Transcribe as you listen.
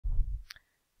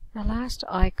The last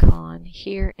icon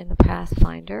here in the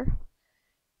Pathfinder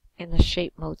in the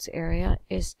Shape Modes area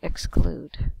is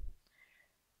Exclude.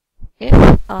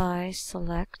 If I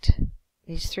select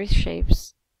these three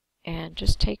shapes and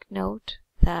just take note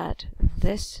that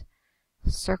this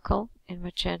circle in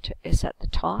magenta is at the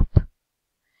top,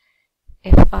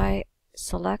 if I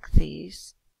select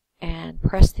these and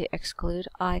press the Exclude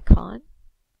icon,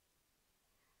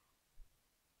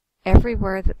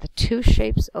 everywhere that the two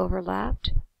shapes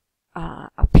overlapped,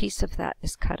 a piece of that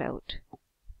is cut out.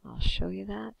 I'll show you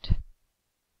that.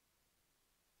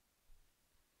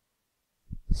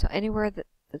 So anywhere that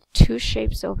the two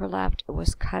shapes overlapped, it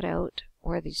was cut out.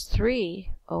 Where these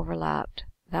three overlapped,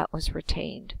 that was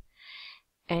retained.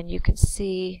 And you can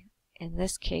see, in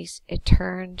this case, it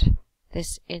turned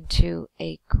this into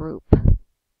a group.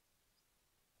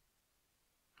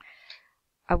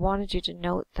 I wanted you to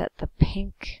note that the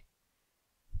pink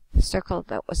circle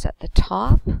that was at the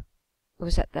top, it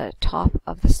was at the top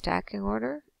of the stacking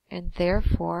order, and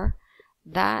therefore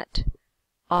that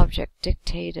object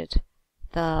dictated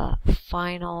the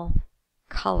final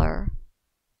color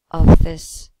of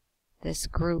this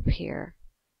group here.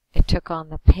 It took on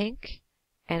the pink,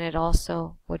 and it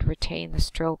also would retain the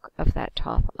stroke of that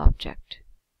top object.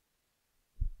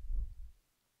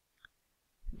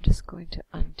 I'm just going to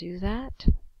undo that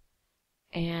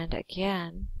and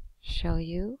again show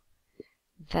you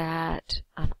that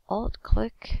an alt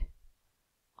click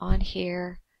on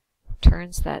here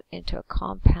turns that into a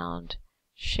compound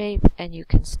shape, and you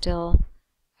can still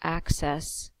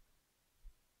access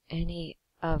any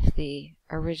of the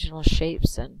original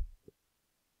shapes and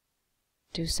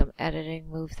do some editing,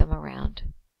 move them around.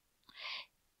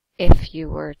 If you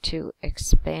were to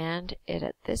expand it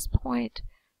at this point,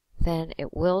 then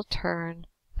it will turn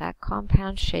that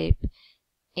compound shape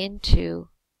into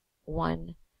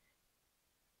one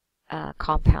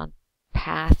compound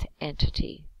path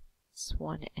entity. It's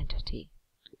one entity.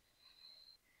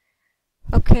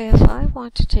 Okay, if I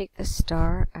want to take the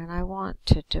star and I want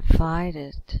to divide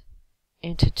it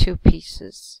into two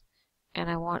pieces, and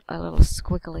I want a little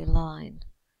squiggly line,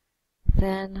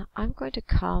 then I'm going to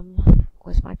come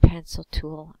with my pencil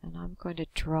tool and I'm going to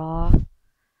draw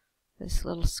this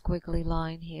little squiggly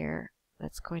line here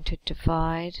that's going to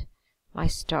divide my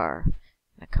star.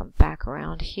 I come back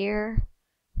around here,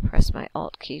 press my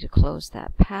Alt key to close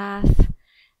that path,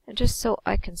 and just so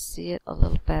I can see it a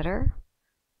little better,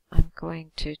 I'm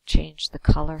going to change the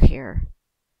color here.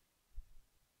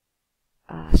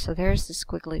 So there's the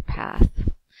squiggly path,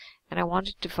 and I want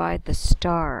to divide the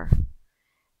star.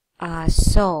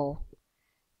 So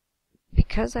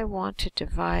because I want to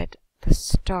divide the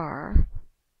star,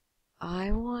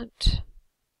 I want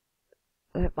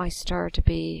my star to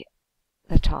be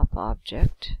the top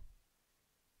object.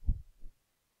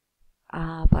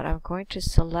 But I'm going to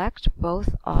select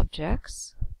both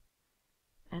objects,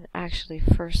 and actually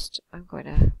first I'm going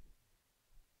to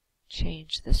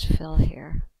change this fill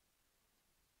here.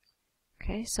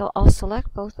 Okay, so I'll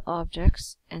select both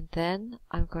objects and then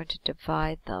I'm going to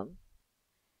divide them.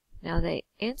 Now they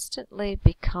instantly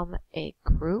become a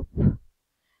group.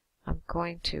 I'm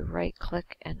going to right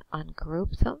click and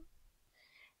ungroup them,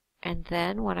 and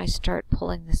then when I start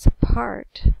pulling this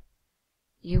apart,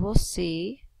 you will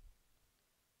see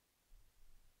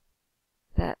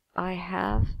that I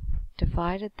have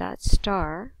divided that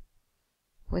star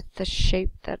with the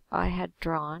shape that I had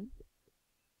drawn,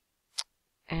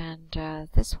 and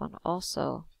this one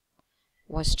also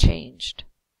was changed.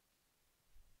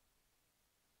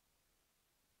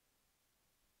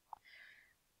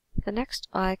 The next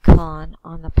icon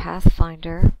on the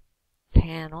Pathfinder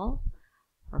panel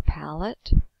or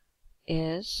palette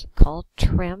is called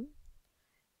Trim,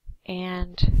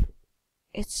 and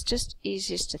it's just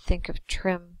easiest to think of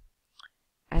trim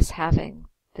as having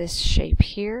this shape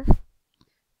here.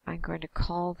 I'm going to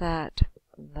call that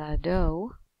the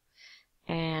dough,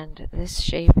 and this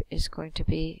shape is going to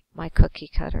be my cookie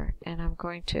cutter, and I'm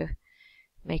going to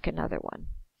make another one.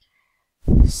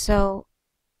 So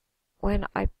when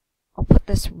I'll put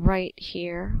this right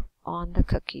here on the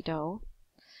cookie dough,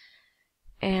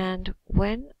 and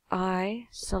when I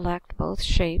select both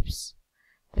shapes,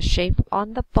 the shape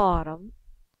on the bottom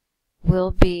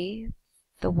will be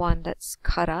the one that's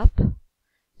cut up.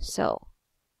 So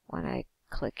when I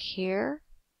click here,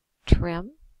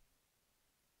 Trim,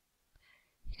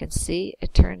 you can see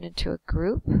it turned into a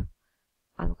group.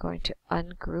 I'm going to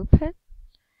ungroup it,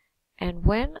 and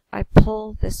when I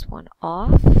pull this one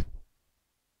off,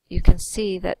 you can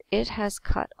see that it has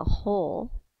cut a hole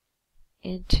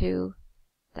into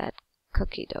that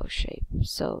cookie dough shape.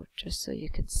 So just so you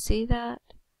can see that,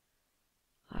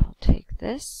 I'll take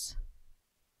this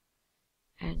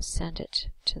and send it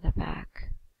to the back.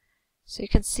 So you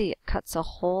can see it cuts a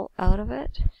hole out of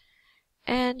it.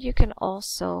 And you can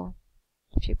also,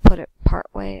 if you put it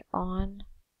partway on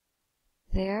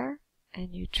there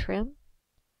and you trim,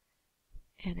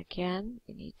 and again,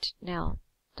 you need to, now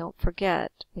don't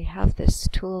forget we have this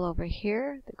tool over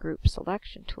here, the group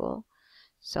selection tool.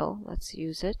 So let's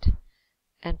use it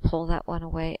and pull that one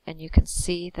away, and you can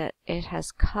see that it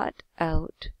has cut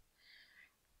out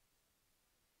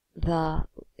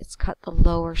it's cut the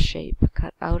lower shape,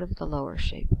 cut out of the lower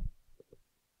shape.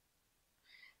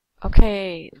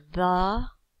 Okay, the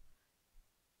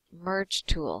merge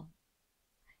tool.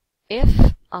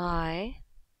 If I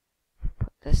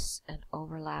put this and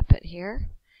overlap it here,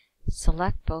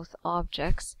 select both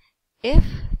objects, if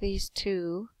these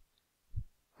two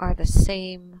are the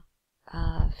same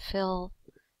fill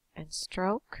and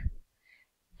stroke,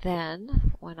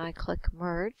 then when I click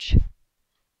merge,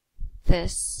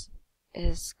 this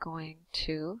is going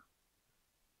to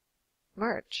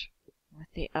merge with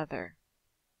the other.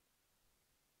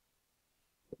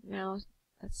 Now,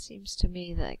 it seems to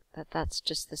me that that's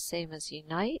just the same as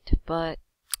unite, but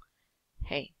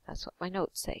hey, that's what my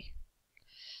notes say.